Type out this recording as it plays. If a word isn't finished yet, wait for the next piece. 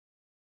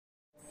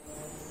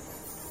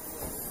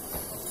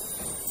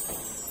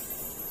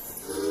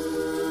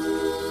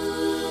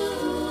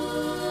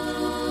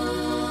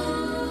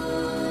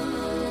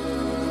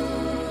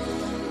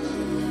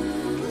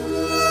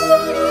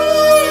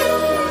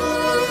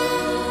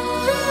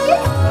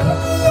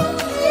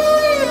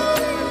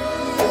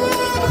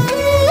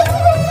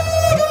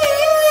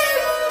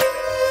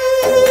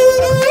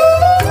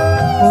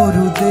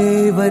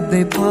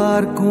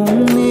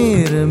பார்க்கும்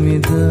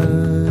நேரமிது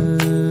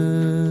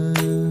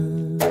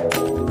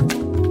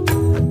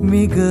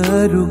மிக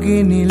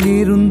அருகினில்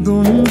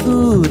இருந்தும்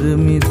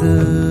தூரமிது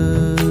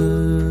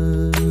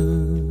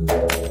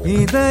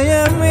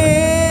இதயமே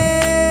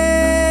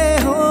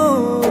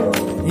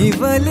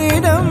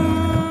இவளிடம்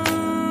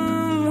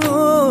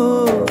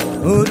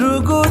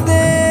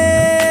உருகுதே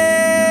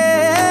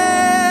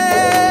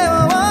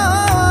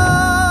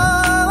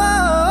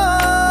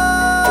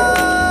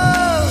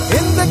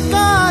இந்த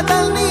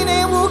காதல்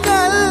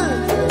நினைவுகள்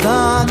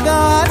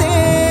தாங்காதே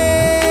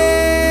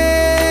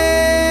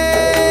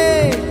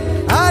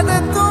அது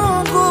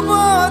தூங்கும்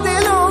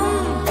போதிலும்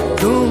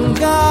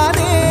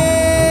தூங்காதே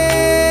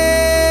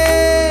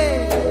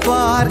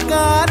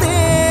பார்க்காதே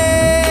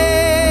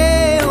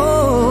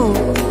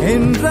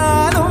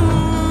என்றாலும்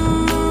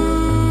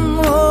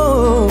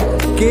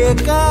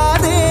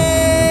கேட்காதே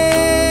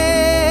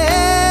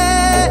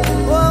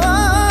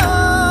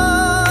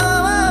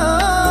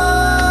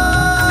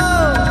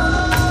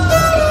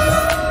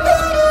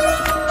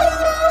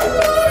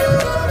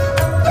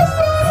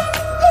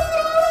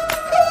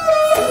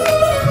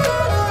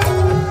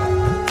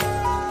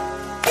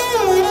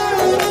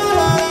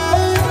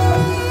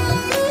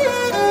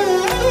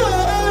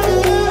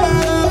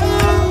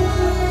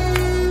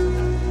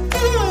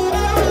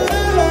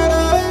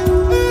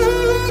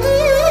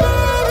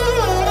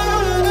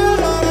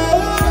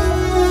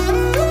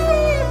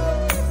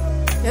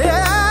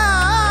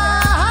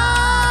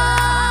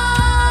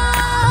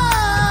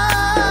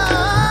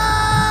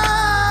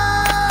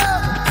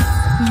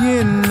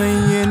என்னை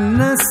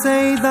என்ன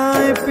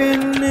செய்தாய்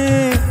பெண்ணே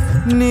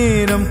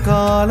நேரம்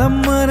காலம்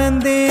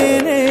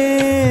மறந்தேனே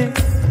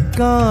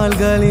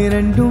கால்கள்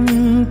இரண்டும்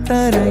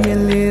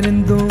தரையில்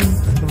இருந்தும்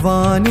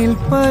வானில்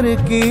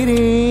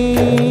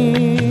பறக்கிறேன்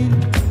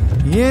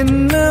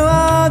என்ன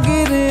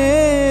ஆகிறேன்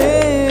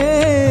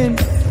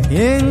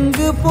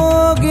எங்கு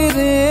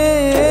போகிறேன்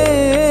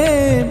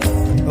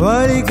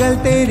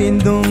வழிகள்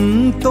தெரிந்தும்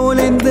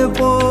தொலைந்து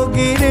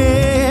போகிறேன்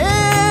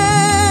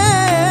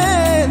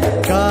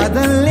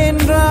காதல்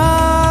என்றாலோ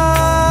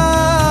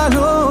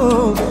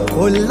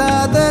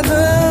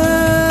கொல்லாதது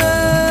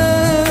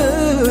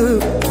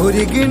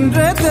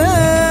புரிகின்றது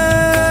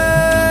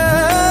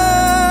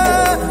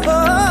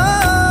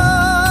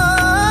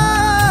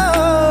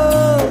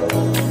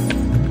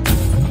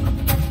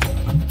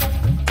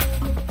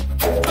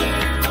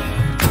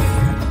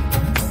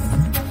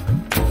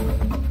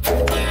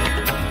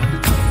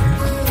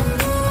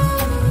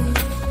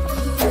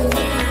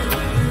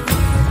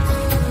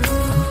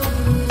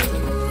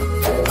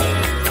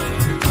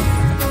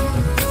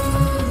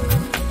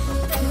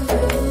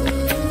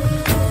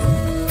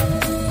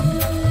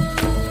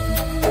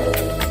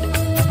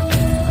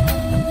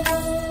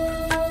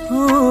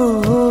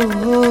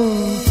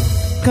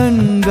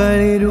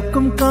கண்கள்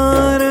இருக்கும்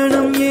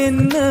காரணம்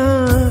என்ன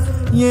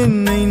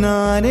என்னை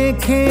நானே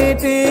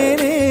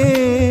கேட்டேனே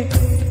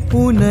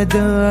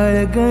உனது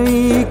அழகை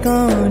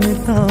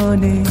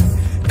காணத்தானே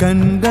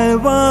கண்கள்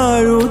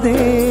வாழுதே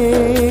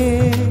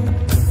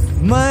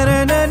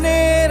மரண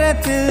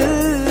நேரத்தில்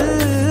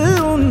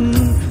உன்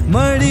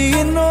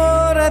மடியின்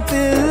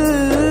ஓரத்தில்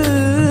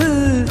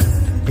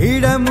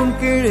இடமும்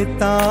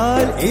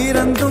கிழித்தால்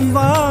இறந்தும்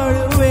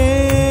வாழுவே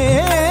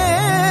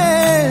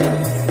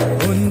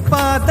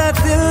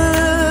பாதத்தில்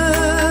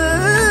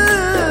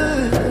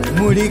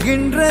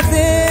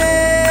முடிகின்றதே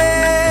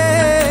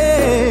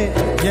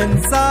என்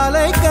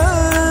சாலைகள்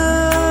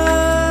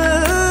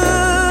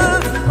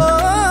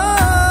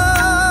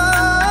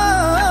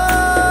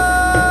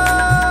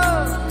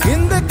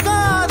இந்த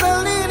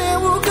காதல்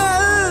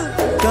நினைவுகள்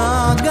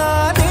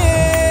தாங்காதே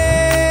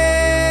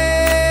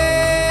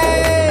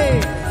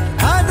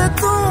அது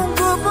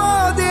தூங்கும்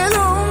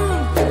போதிலும்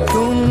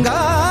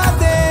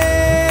தூங்காதே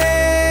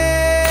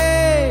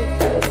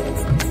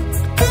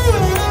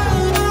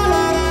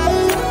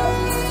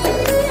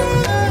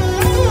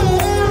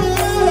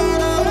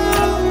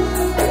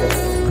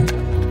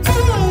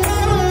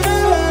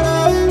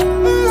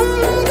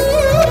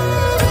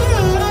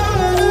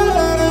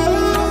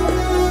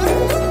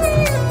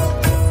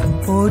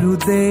ஒரு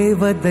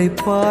தேவதை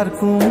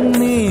பார்க்கும்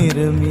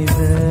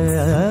நேரமிது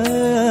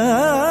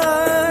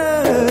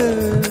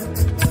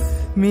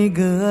மிக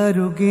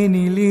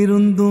அருகினில்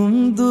இருந்தும்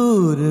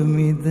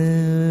தூரமிது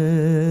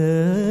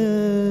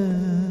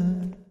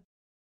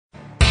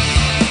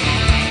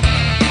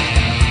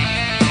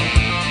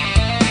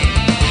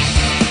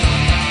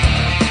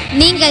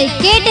நீங்கள்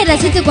கேட்டு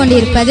ரசித்துக்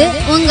கொண்டிருப்பது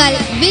உங்கள்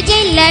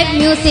Vijay live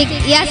music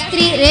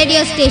S3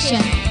 radio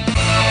station.